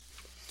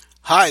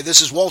Hi,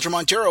 this is Walter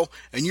Montero,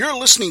 and you're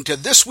listening to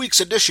this week's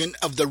edition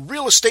of the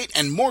Real Estate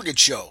and Mortgage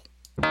Show.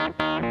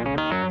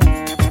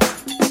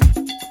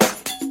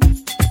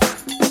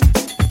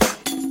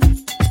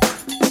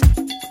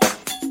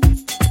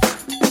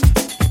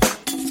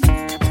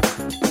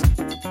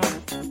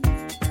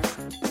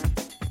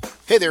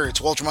 Hey there, it's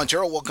Walter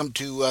Montero. Welcome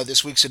to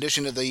this week's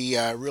edition of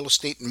the Real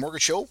Estate and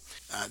Mortgage Show.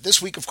 This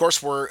week, of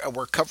course, we're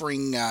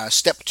covering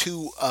step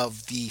 2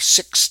 of the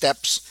 6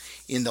 steps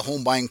in the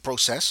home buying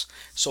process.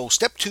 So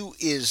step 2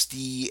 is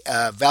the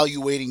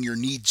evaluating your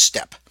needs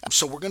step.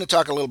 So we're going to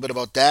talk a little bit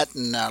about that,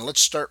 and let's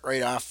start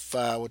right off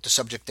with the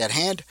subject at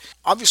hand.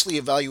 Obviously,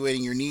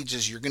 evaluating your needs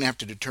is you're going to have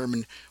to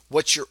determine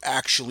what you're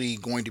actually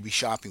going to be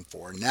shopping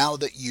for. Now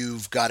that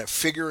you've got a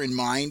figure in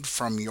mind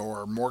from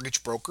your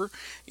mortgage broker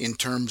in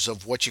terms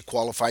of what you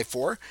qualify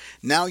for,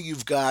 now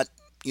you've got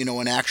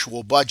an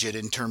actual budget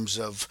in terms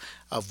of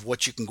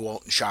what you can go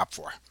out and shop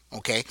for.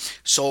 Okay,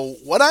 so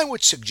what I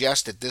would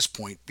suggest at this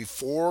point,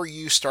 before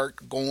you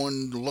start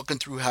going looking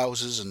through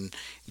houses and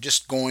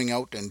just going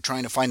out and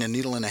trying to find a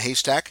needle in a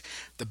haystack,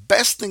 the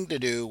best thing to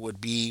do would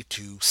be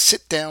to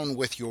sit down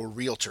with your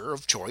realtor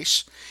of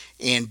choice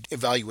and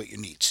evaluate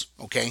your needs.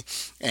 Okay,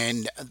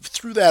 and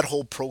through that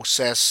whole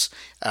process,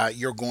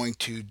 you're going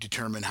to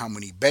determine how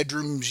many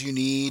bedrooms you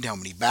need, how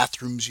many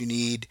bathrooms you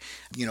need,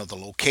 the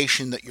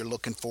location that you're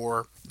looking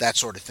for, that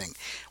sort of thing.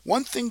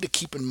 One thing to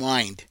keep in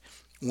mind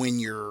when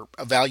you're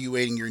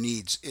evaluating your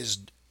needs is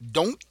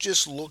don't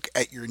just look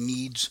at your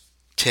needs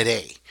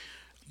today.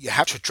 You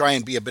have to try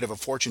and be a bit of a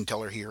fortune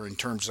teller here in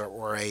terms of,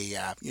 or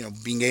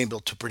being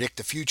able to predict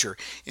the future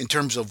in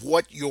terms of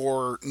what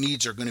your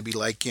needs are going to be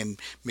like in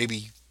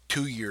maybe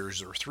 2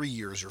 years or 3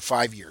 years or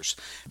 5 years.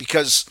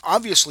 Because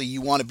obviously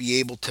you want to be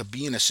able to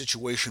be in a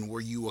situation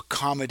where you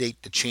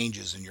accommodate the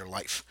changes in your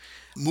life.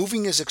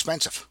 Moving is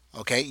expensive.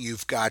 Okay,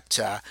 you've got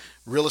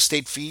real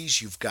estate fees,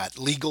 you've got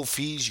legal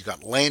fees, you've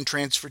got land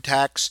transfer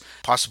tax,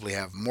 possibly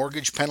have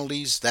mortgage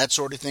penalties, that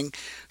sort of thing.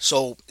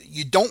 So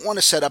you don't want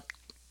to set up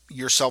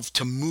yourself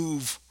to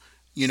move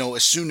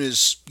as soon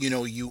as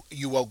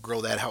you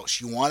outgrow that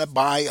house. You want to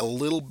buy a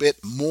little bit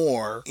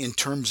more in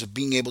terms of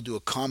being able to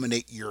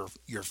accommodate your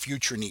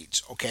future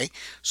needs. Okay,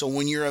 so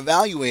when you're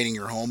evaluating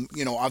your home,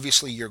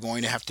 obviously you're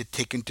going to have to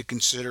take into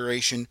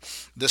consideration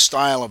the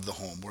style of the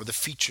home or the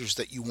features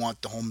that you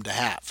want the home to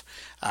have.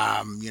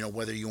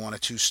 Whether you want a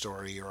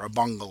 2-story or a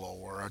bungalow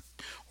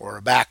or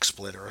a back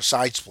split or a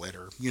side split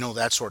or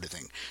that sort of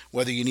thing.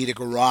 Whether you need a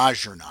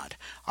garage or not.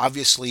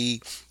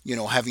 Obviously,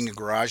 having a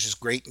garage is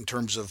great in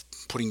terms of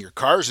putting your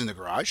cars in the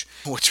garage.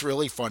 What's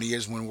really funny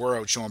is when we're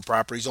out showing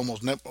properties,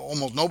 almost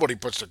nobody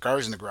puts their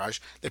cars in the garage.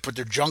 They put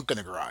their junk in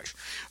the garage.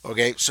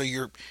 Okay, so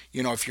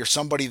if you're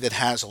somebody that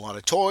has a lot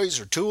of toys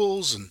or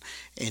tools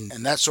and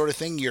that sort of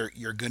thing,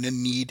 you're going to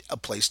need a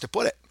place to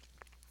put it.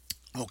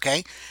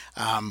 Okay.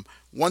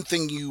 One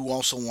thing you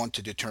also want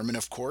to determine,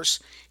 of course,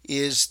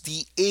 is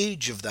the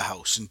age of the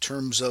house in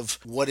terms of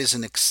what is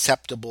an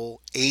acceptable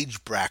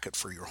age bracket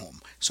for your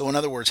home. So in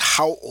other words,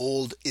 how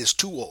old is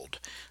too old?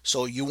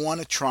 So you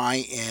want to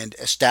try and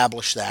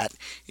establish that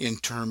in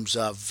terms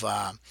of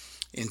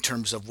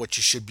what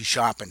you should be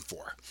shopping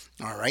for.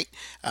 All right.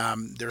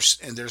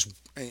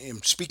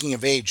 Speaking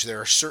of age,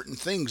 there are certain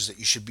things that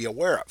you should be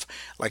aware of.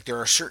 Like there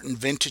are certain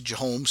vintage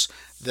homes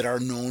that are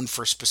known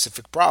for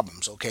specific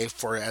problems. Okay.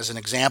 For as an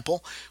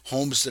example,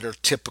 homes that are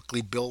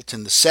typically built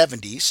in the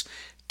 70s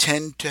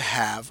tend to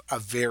have a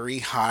very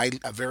high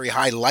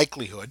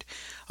likelihood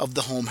of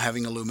the home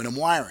having aluminum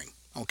wiring.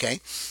 Okay,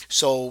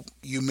 so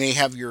you may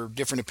have your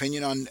different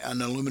opinion on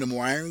aluminum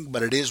wiring,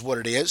 but it is what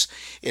it is.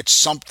 It's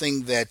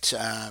something that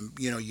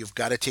you've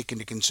got to take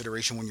into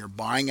consideration when you're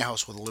buying a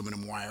house with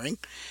aluminum wiring.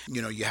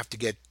 You have to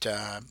get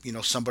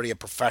somebody, a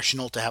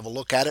professional, to have a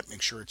look at it,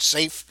 make sure it's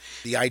safe.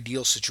 The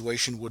ideal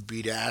situation would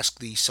be to ask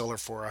the seller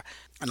for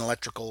an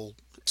electrical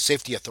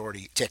safety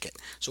authority ticket,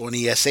 so an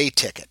ESA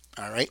ticket.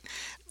 All right.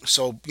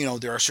 So,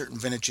 there are certain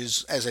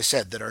vintages, as I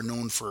said, that are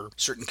known for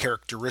certain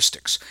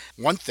characteristics.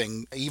 One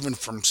thing, even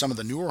from some of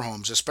the newer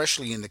homes,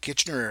 especially in the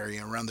Kitchener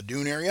area, around the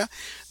Dune area,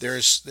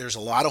 there's a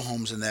lot of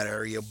homes in that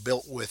area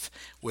built with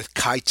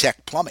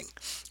Kitech plumbing.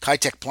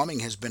 Kitech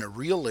plumbing has been a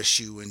real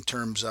issue in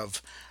terms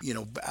of,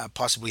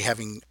 possibly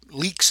having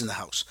leaks in the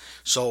house.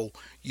 So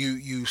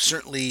you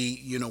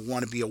certainly,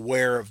 want to be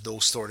aware of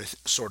those sort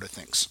of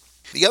things.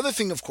 The other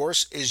thing, of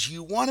course, is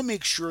you want to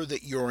make sure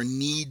that your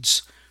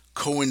needs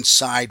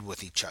coincide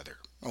with each other.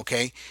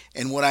 Okay,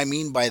 and what I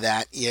mean by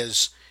that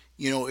is,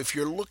 if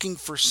you're looking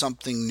for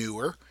something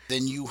newer,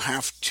 then you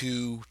have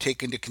to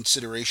take into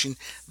consideration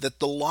that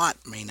the lot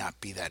may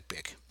not be that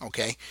big.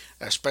 Okay,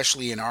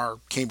 especially in our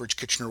Cambridge,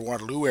 Kitchener,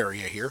 Waterloo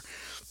area here,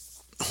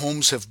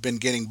 homes have been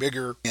getting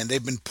bigger and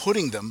they've been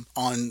putting them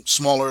on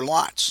smaller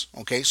lots.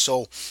 Okay,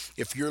 so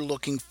if you're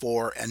looking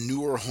for a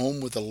newer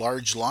home with a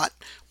large lot,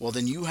 well,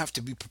 then you have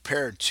to be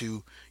prepared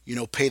to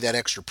pay that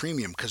extra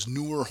premium, because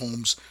newer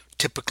homes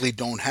typically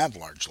don't have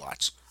large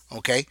lots.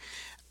 Okay,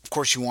 of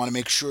course, you want to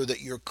make sure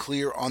that you're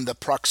clear on the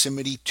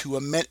proximity to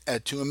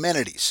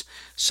amenities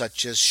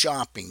such as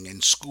shopping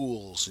and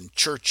schools and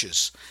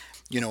churches.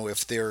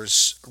 if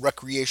there's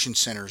recreation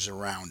centers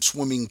around,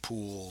 swimming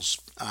pools,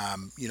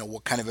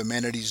 what kind of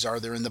amenities are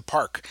there in the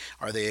park?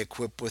 Are they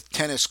equipped with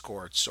tennis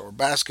courts or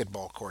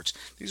basketball courts?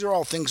 These are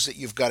all things that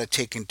you've got to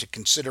take into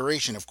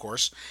consideration, of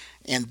course,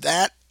 and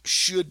that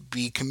should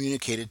be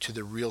communicated to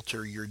the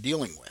realtor you're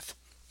dealing with.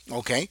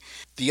 Okay.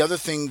 The other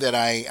thing that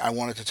I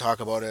wanted to talk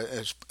about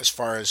as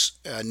far as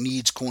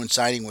needs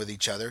coinciding with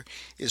each other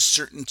is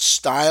certain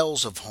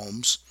styles of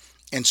homes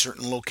and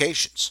certain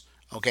locations.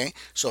 Okay.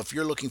 So if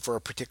you're looking for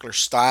a particular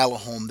style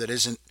of home that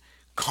isn't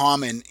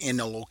common in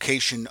a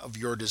location of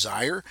your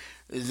desire,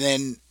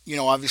 then,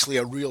 obviously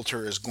a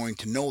realtor is going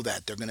to know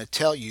that. They're going to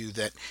tell you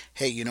that,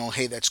 hey,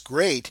 hey, that's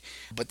great,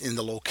 but in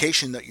the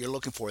location that you're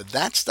looking for,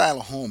 that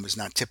style of home is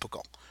not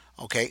typical.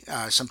 Okay,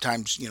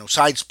 sometimes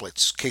side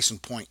splits. Case in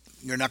point,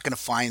 you're not going to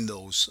find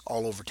those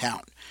all over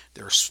town.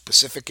 There are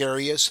specific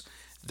areas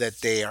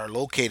that they are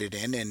located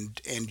in,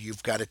 and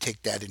you've got to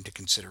take that into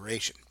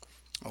consideration.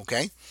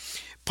 Okay,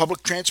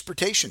 public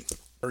transportation,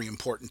 very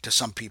important to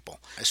some people,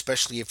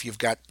 especially if you've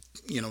got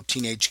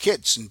teenage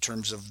kids, in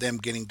terms of them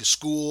getting to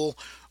school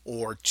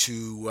or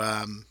to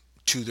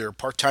their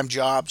part-time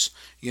jobs,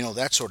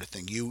 that sort of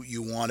thing.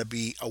 You want to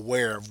be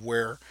aware of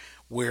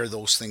where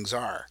those things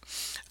are.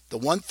 The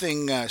one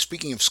thing,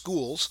 speaking of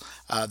schools,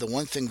 the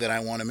one thing that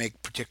I want to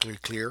make particularly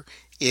clear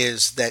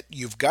is that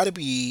you've got to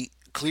be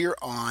clear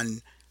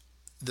on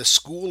the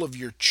school of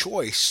your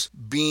choice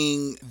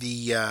being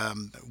the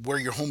where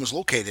your home is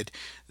located,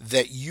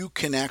 that you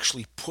can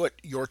actually put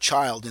your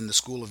child in the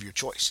school of your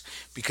choice,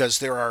 because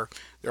there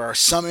are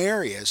some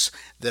areas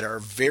that are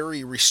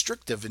very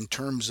restrictive in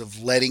terms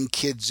of letting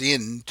kids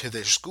into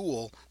their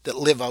school that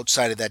live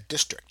outside of that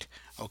district.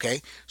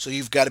 Okay, so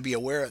you've got to be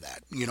aware of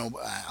that.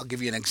 I'll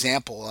give you an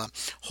example.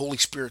 Holy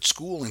Spirit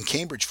School in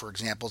Cambridge, for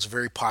example, is a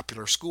very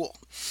popular school,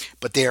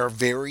 but they are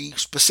very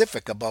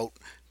specific about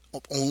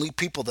only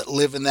people that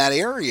live in that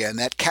area, in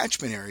that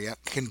catchment area,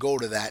 can go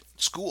to that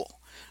school.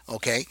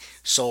 Okay,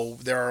 so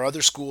there are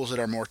other schools that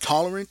are more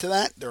tolerant to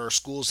that. There are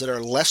schools that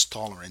are less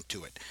tolerant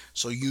to it.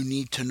 So you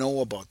need to know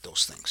about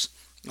those things.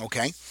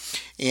 Okay,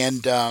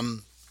 and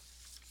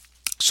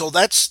so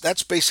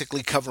that's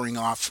basically covering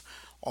off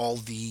all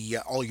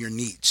your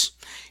needs.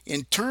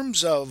 In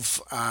terms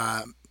of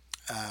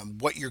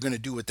what you're going to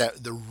do with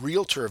the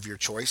realtor of your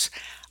choice,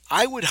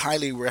 I would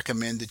highly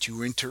recommend that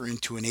you enter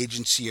into an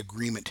agency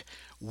agreement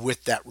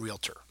with that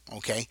realtor.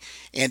 Okay,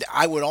 and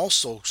I would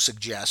also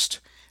suggest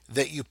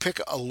that you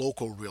pick a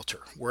local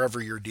realtor wherever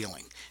you're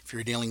dealing. If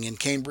you're dealing in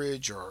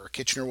Cambridge or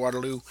Kitchener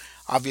Waterloo,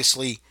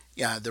 obviously,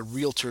 yeah, the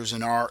realtors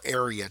in our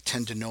area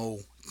tend to know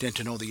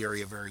the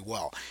area very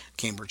well.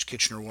 Cambridge,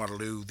 Kitchener,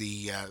 Waterloo,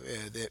 the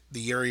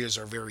areas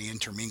are very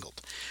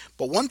intermingled.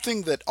 But one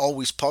thing that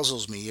always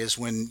puzzles me is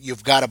when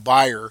you've got a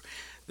buyer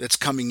that's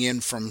coming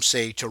in from,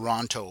 say,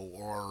 Toronto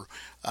or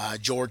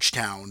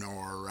Georgetown,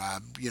 or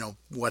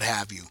what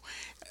have you.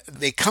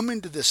 They come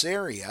into this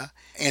area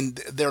and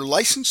they're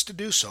licensed to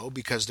do so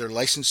because they're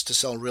licensed to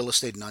sell real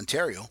estate in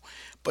Ontario,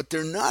 but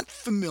they're not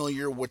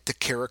familiar with the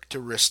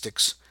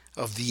characteristics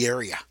of the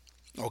area.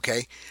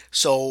 Okay,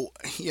 so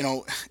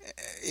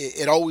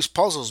it always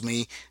puzzles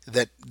me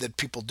that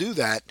people do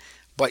that,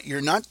 but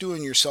you're not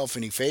doing yourself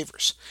any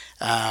favors.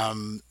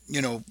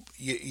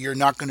 You're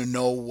not going to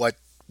know what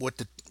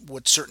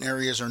certain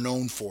areas are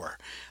known for,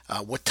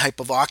 what type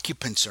of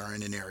occupants are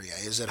in an area.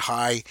 Is it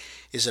high?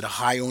 Is it a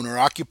high owner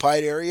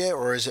occupied area,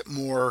 or is it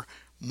more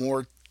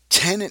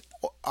tenant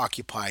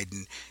occupied,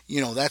 and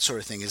that sort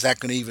of thing? Is that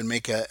going to even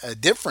make a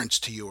difference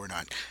to you or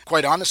not?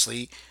 Quite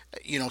honestly,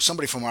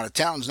 somebody from out of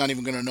town is not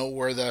even going to know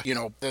where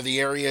the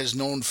area is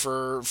known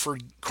for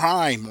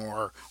crime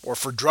or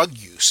for drug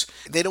use.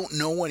 They don't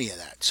know any of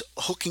that. So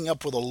hooking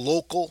up with a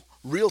local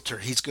realtor,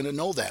 he's going to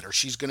know that, or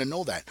she's going to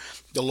know that.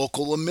 The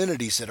local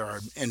amenities that are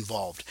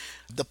involved,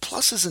 the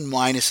pluses and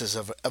minuses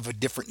of a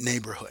different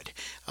neighborhood.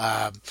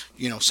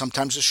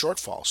 Sometimes the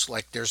shortfalls,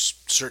 like there's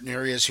certain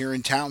areas here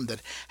in town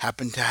that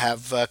happen to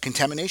have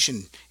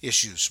contamination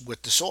issues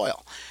with the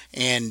soil,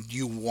 and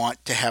you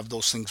want to have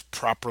those things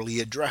properly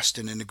addressed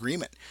in an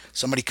agreement.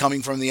 Somebody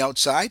coming from the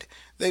outside,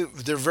 they're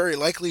very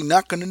likely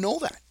not going to know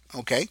that.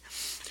 Okay.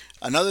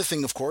 Another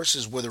thing, of course,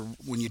 is whether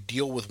when you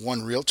deal with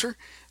one realtor,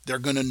 they're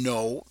going to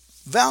know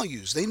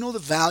values. They know the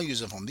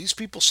values of home. These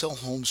people sell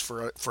homes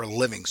for a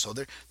living, so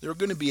they're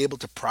going to be able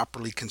to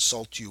properly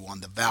consult you on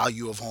the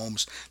value of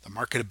homes, the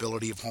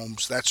marketability of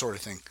homes, that sort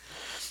of thing.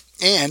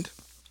 And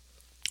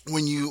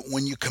when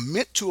you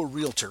commit to a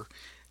realtor,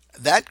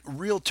 that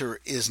realtor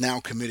is now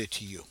committed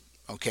to you.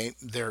 Okay,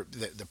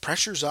 the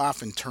pressure's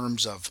off in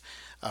terms of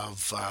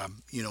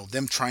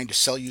them trying to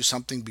sell you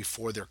something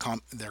before their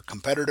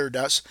competitor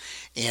does.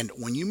 And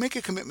when you make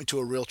a commitment to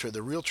a realtor,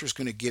 the realtor is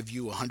going to give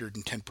you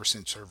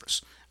 110%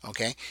 service.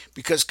 Okay,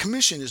 because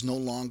commission is no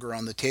longer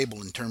on the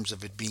table in terms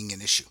of it being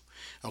an issue.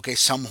 Okay,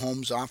 some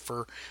homes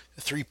offer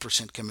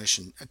 3%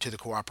 commission to the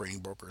cooperating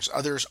brokers.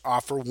 Others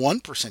offer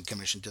 1%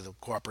 commission to the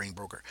cooperating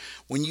broker.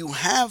 When you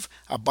have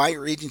a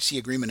buyer agency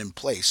agreement in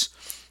place,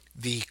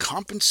 the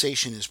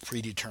compensation is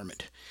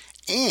predetermined,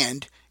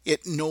 and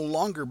it no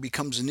longer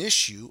becomes an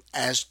issue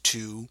as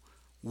to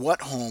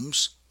what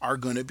homes are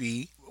going to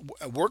be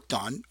worked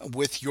on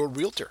with your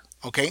realtor.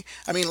 Okay?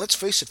 I mean, let's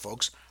face it,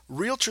 folks,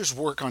 realtors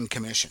work on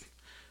commission.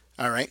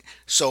 All right.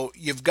 So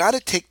you've got to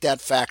take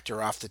that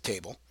factor off the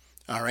table.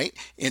 All right.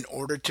 In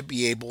order to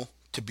be able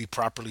to be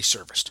properly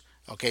serviced.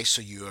 Okay.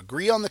 So you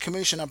agree on the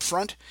commission up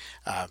front.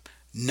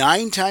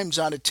 9 times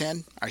out of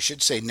 10, I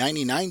should say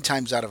 99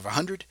 times out of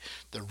 100,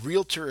 the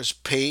realtor is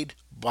paid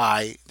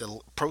by the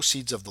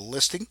proceeds of the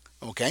listing.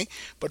 Okay.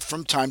 But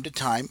from time to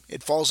time,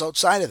 it falls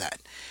outside of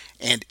that.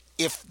 And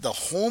if the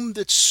home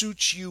that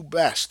suits you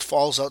best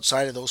falls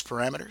outside of those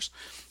parameters,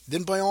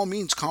 then by all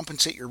means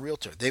compensate your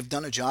realtor. They've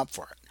done a job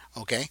for it.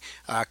 Okay.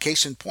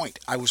 Case in point,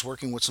 I was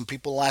working with some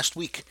people last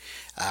week.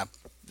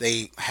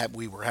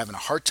 We were having a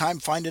hard time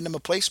finding them a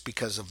place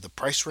because of the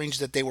price range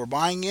that they were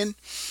buying in,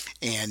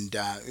 and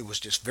it was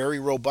just very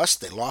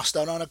robust. They lost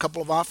out on a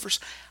couple of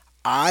offers.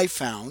 I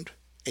found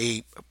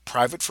a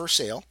private for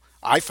sale.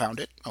 I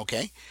found it.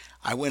 Okay.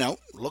 I went out,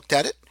 looked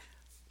at it,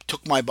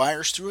 took my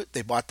buyers through it.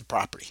 They bought the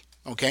property.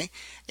 Okay,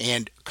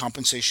 and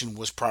compensation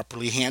was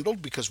properly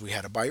handled because we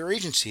had a buyer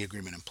agency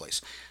agreement in place.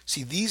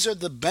 See, these are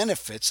the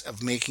benefits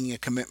of making a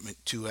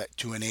commitment to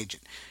an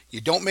agent.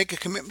 You don't make a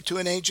commitment to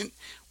an agent,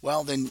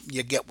 well, then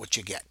you get what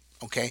you get.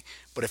 Okay,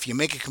 but if you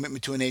make a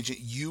commitment to an agent,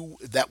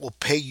 that will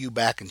pay you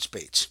back in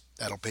spades.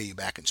 That'll pay you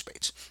back in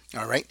spades.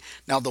 All right.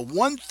 Now, the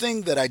one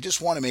thing that I just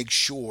want to make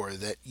sure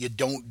that you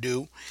don't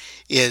do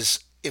is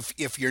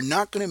if you're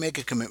not going to make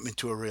a commitment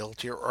to a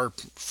realtor, or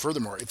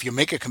furthermore, if you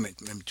make a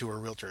commitment to a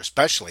realtor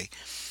especially,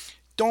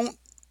 don't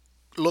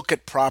look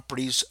at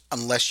properties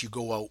unless you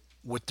go out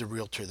with the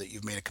realtor that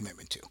you've made a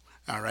commitment to.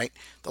 All right.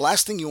 The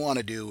last thing you want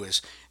to do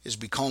is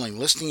be calling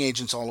listing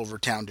agents all over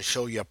town to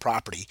show you a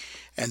property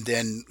and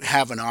then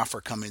have an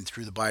offer come in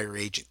through the buyer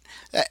agent.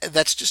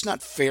 That's just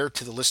not fair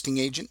to the listing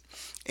agent.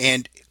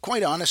 And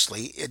quite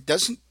honestly, it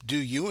doesn't do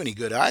you any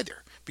good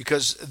either,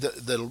 because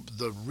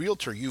the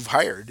realtor you've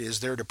hired is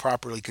there to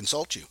properly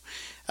consult you.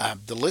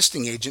 The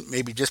listing agent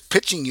may be just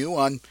pitching you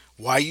on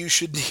why you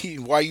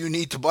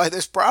need to buy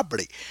this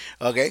property.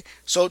 Okay,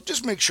 so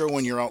just make sure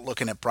when you're out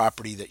looking at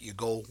property that you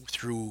go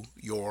through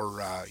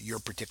your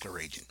particular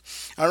agent.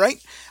 All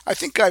right, I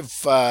think I've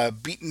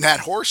beaten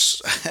that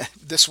horse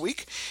this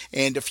week,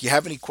 and if you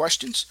have any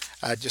questions,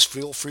 just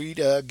feel free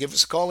to give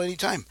us a call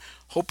anytime.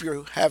 Hope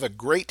you have a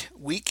great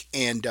week,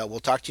 and we'll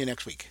talk to you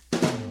next week.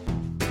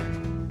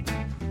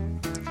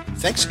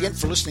 Thanks again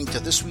for listening to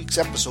this week's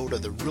episode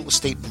of the Real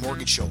Estate and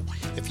Mortgage Show.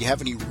 If you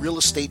have any real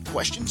estate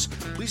questions,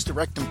 please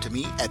direct them to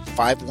me at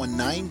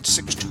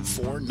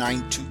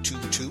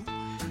 519-624-9222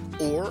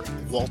 or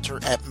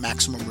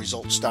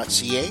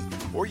walter@maximumresults.ca,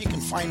 or you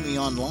can find me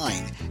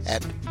online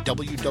at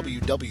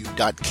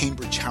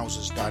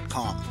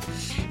www.cambridgehouses.com.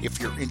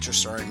 If your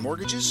interests are in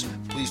mortgages,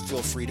 please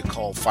feel free to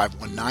call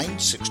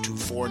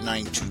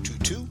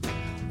 519-624-9222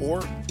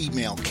 or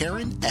email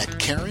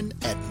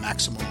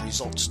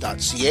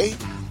Karen@maximumresults.ca,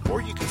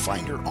 or you can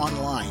find her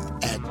online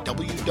at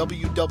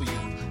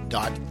www.m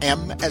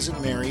as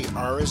in Mary,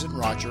 R as in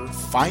Roger,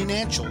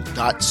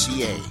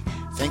 financial.ca.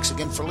 Thanks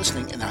again for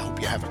listening, and I hope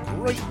you have a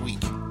great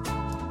week.